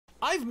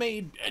I've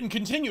made, and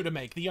continue to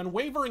make, the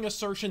unwavering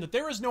assertion that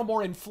there is no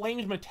more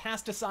inflamed,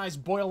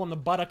 metastasized boil on the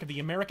buttock of the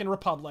American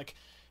Republic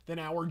than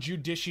our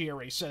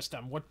judiciary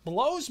system. What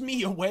blows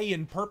me away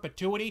in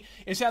perpetuity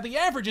is how the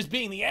averages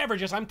being the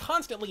averages, I'm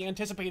constantly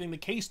anticipating the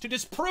case to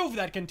disprove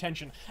that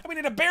contention. I mean,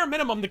 at a bare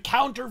minimum, the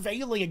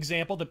countervailing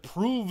example that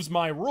proves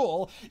my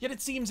rule, yet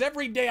it seems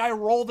every day I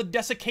roll the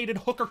desiccated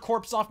hooker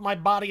corpse off my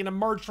body and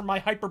emerge from my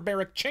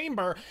hyperbaric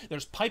chamber,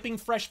 there's piping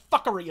fresh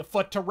fuckery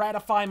afoot to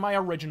ratify my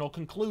original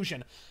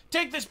conclusion.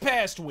 Take this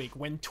past week,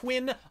 when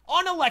twin,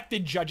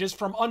 unelected judges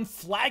from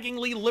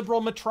unflaggingly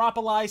liberal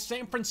metropoli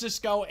San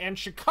Francisco and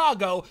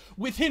Chicago,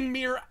 within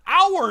mere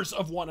hours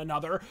of one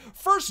another,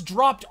 first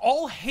dropped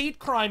all hate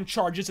crime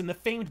charges in the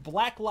famed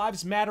Black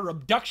Lives Matter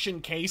abduction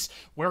case,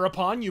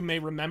 whereupon, you may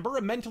remember,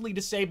 a mentally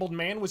disabled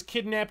man was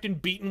kidnapped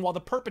and beaten while the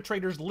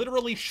perpetrators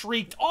literally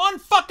shrieked on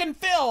fucking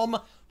film,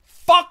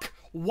 "Fuck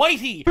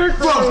Whitey!"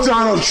 Fuck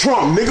Donald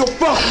Trump, nigga.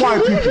 Fuck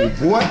white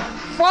people, boy.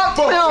 Fuck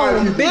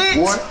them, bitch.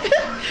 Boy.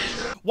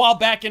 While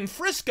back in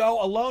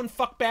Frisco, a lone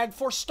fuckbag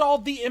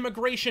forestalled the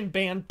immigration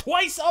ban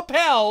twice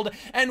upheld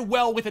and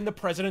well within the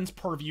president's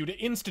purview to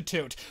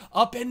institute,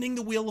 upending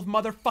the will of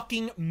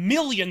motherfucking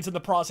millions in the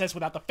process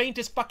without the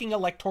faintest fucking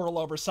electoral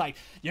oversight.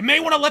 You may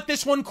want to let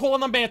this one cool on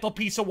the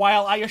mantelpiece a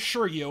while. I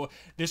assure you,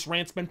 this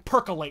rant's been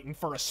percolating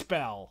for a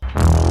spell.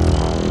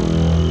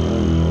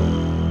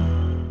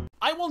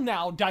 I will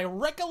now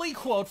directly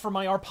quote from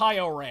my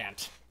Arpaio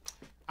rant.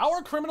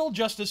 Our criminal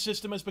justice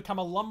system has become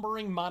a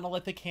lumbering,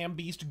 monolithic ham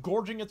beast,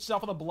 gorging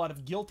itself on the blood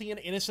of guilty and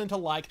innocent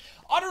alike,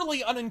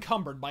 utterly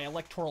unencumbered by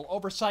electoral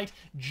oversight,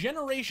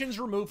 generations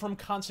removed from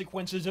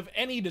consequences of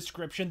any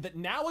description that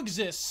now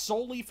exists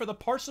solely for the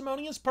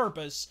parsimonious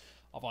purpose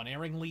of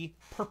unerringly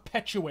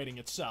perpetuating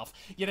itself.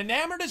 Yet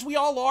enamored as we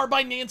all are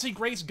by Nancy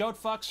Grace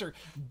Goatfucks or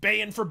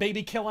baying for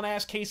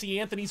baby-killing-ass Casey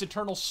Anthony's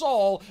eternal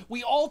soul,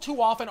 we all too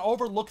often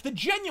overlook the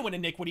genuine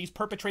iniquities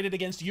perpetrated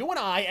against you and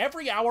I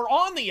every hour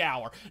on the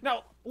hour.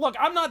 Now, look,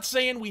 I'm not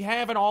saying we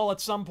haven't all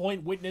at some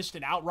point witnessed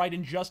an outright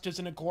injustice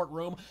in a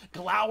courtroom,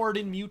 glowered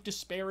in mute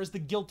despair as the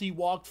guilty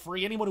walked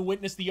free. Anyone who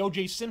witnessed the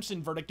O.J.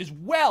 Simpson verdict is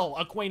well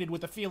acquainted with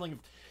the feeling of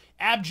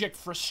abject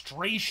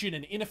frustration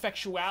and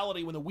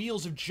ineffectuality when the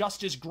wheels of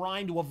justice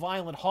grind to a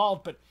violent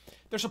halt, but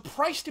there's a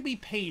price to be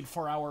paid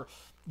for our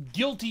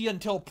guilty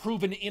until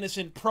proven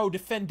innocent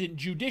pro-defendant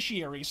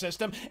judiciary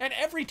system, and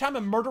every time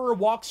a murderer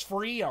walks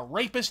free, a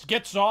rapist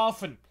gets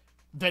off and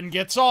then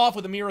gets off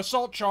with a mere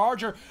assault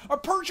charge, or a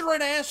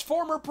perjuring-ass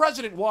former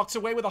president walks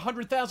away with a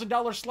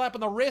 $100,000 slap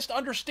on the wrist,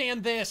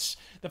 understand this: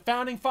 the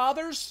Founding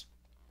Fathers,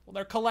 well,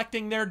 they're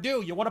collecting their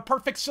due. You want a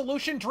perfect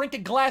solution? Drink a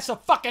glass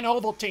of fucking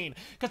Ovaltine.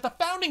 Because the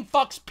founding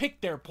fucks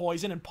picked their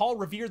poison and Paul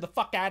revered the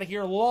fuck out of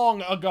here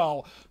long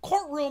ago.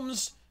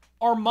 Courtrooms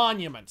are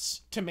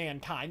monuments to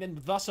mankind, and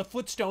thus a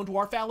footstone to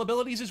our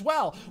fallibilities as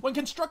well. When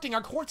constructing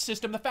our court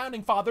system, the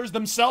Founding Fathers,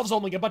 themselves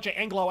only a bunch of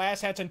Anglo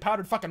asshats and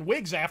powdered fucking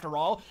wigs after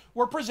all,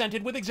 were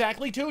presented with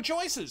exactly two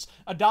choices.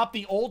 Adopt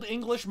the old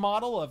English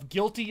model of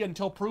guilty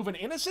until proven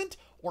innocent,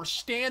 or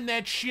stand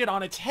that shit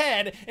on its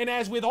head, and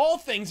as with all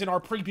things in our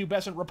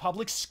prepubescent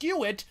republic,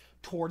 skew it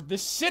toward the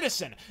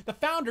citizen. The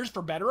founders,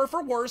 for better or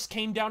for worse,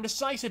 came down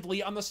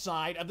decisively on the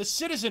side of the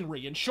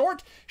citizenry. In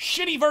short,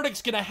 shitty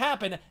verdicts gonna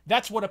happen.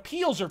 That's what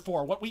appeals are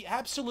for. What we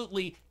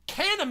absolutely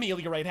can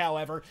ameliorate,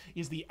 however,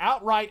 is the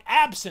outright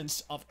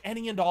absence of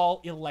any and all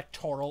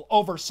electoral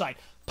oversight.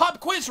 Pop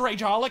quiz,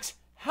 Rageaholics.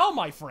 How,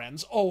 my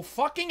friends, oh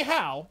fucking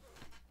how,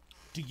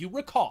 do you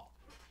recall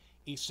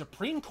a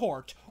Supreme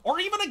Court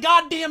or even a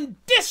goddamn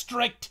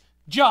district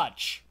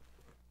judge?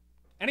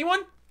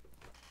 Anyone?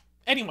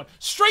 Anyone?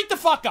 Straight the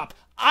fuck up.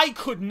 I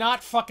could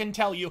not fucking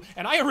tell you,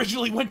 and I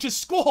originally went to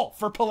school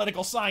for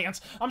political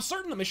science. I'm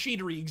certain the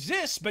machinery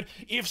exists, but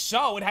if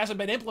so, it hasn't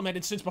been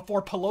implemented since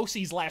before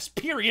Pelosi's last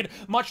period,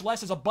 much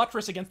less as a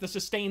buttress against the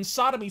sustained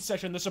sodomy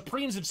session the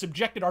Supremes have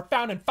subjected our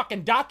founding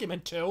fucking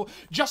document to.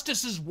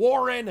 Justices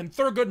Warren and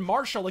Thurgood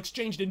Marshall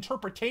exchanged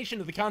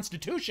interpretation of the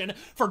Constitution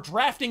for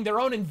drafting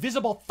their own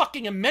invisible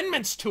fucking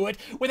amendments to it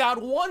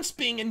without once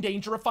being in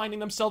danger of finding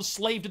themselves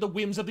slave to the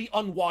whims of the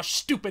unwashed,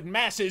 stupid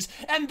masses,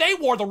 and they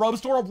wore the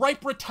robes to a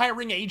ripe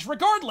retiring age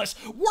regardless,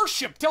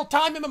 worshipped till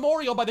time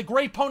immemorial by the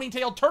gray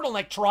ponytail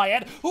turtleneck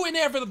triad who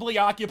inevitably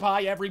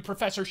occupy every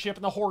professorship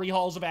in the hoary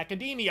halls of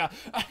academia.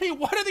 I mean,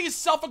 what do these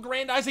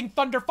self-aggrandizing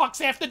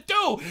thunderfucks have to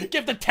do?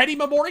 Give the Teddy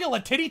Memorial a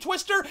titty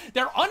twister?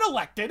 They're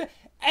unelected,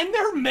 and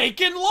they're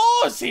making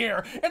laws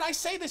here! And I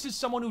say this as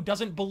someone who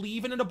doesn't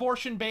believe in an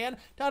abortion ban,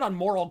 not on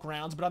moral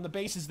grounds, but on the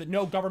basis that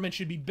no government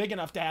should be big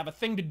enough to have a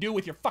thing to do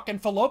with your fucking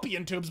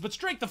fallopian tubes, but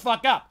straight the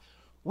fuck up.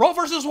 Roe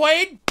versus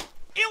Wade?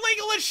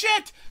 Illegal as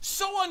shit!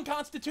 So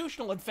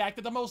unconstitutional, in fact,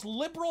 that the most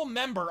liberal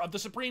member of the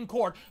Supreme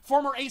Court,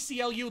 former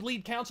ACLU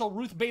lead counsel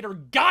Ruth Bader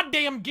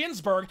goddamn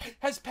Ginsburg,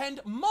 has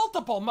penned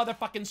multiple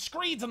motherfucking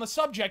screeds on the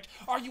subject,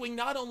 arguing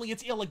not only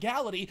its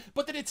illegality,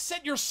 but that it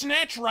set your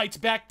snatch rights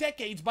back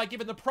decades by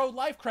giving the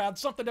pro-life crowd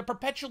something to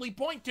perpetually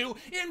point to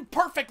in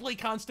perfectly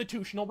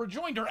constitutional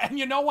rejoinder. And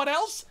you know what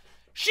else?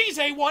 She's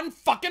A1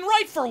 fucking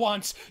right for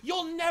once.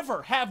 You'll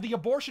never have the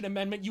abortion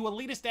amendment you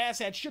elitist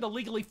asshats should have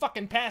legally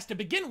fucking passed to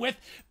begin with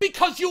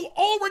because you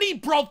already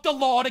broke the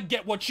law to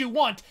get what you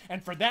want.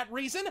 And for that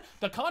reason,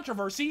 the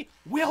controversy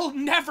will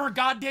never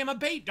goddamn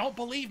abate. Don't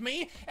believe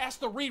me? Ask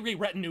the Riri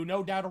retinue,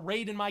 no doubt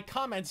arrayed in my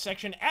comments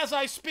section as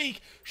I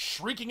speak,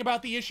 shrieking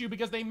about the issue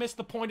because they missed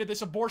the point of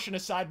this abortion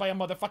aside by a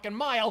motherfucking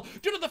mile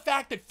due to the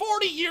fact that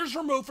 40 years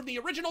removed from the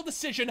original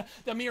decision,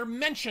 the mere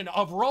mention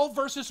of Roe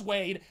versus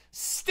Wade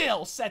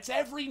still sets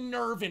every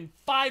nerve in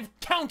 5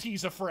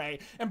 counties afray.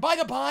 And by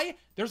the by,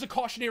 there's a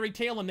cautionary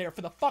tale in there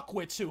for the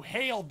fuckwits who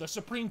hailed the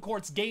Supreme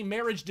Court's gay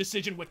marriage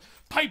decision with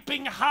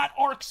piping hot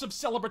arcs of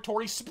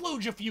celebratory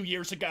splooge a few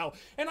years ago.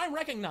 And I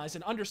recognize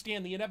and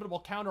understand the inevitable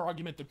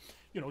counter-argument that,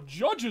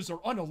 judges are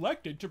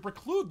unelected to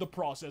preclude the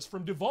process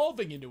from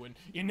devolving into an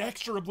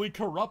inexorably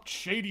corrupt,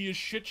 shady as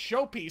shit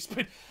showpiece.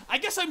 But I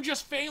guess I'm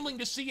just failing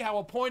to see how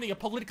appointing a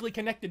politically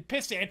connected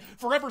pissant,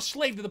 forever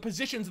slave to the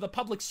positions of the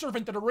public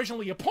servant that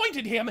originally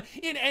appointed him,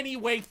 in any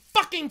way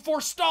fucking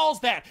forestalls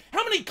that.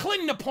 How many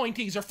Clinton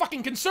appointees are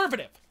fucking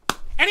conservative?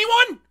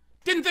 Anyone?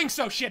 Didn't think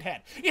so,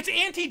 shithead. It's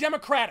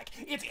anti-democratic.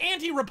 It's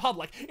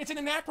anti-republic. It's an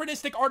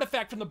anachronistic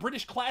artifact from the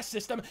British class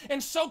system,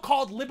 and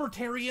so-called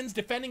libertarians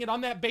defending it on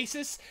that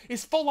basis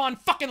is full-on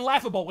fucking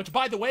laughable, which,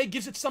 by the way,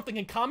 gives it something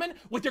in common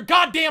with your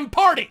goddamn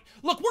party.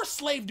 Look, we're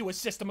slave to a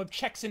system of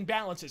checks and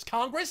balances.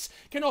 Congress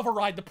can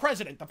override the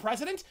president. The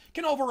president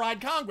can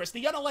override Congress.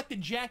 The unelected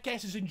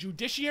jackasses in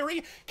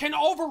judiciary can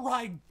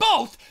override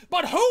both,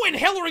 but who in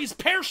Hillary's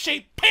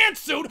pear-shaped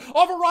pantsuit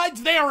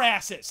overrides their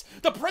asses?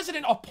 The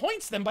president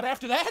appoints them, but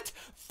after that,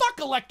 fuck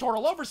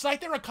electoral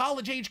oversight. They're a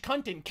college-age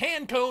cunt in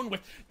Cancun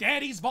with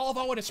daddy's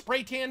Volvo and a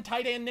spray-tan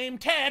tight end named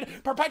Ted,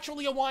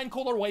 perpetually a wine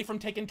cooler away from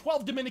taking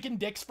 12 Dominican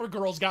dicks for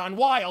Girls Gone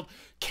Wild.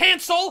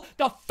 Cancel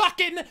the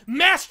fucking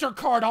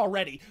MasterCard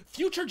already.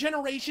 Future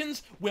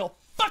generations will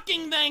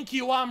fucking thank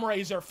you. I'm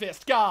Razor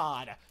Fist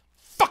God.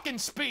 Fucking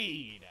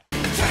speed.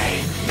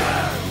 Take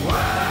the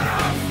word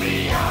of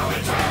me, how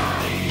it's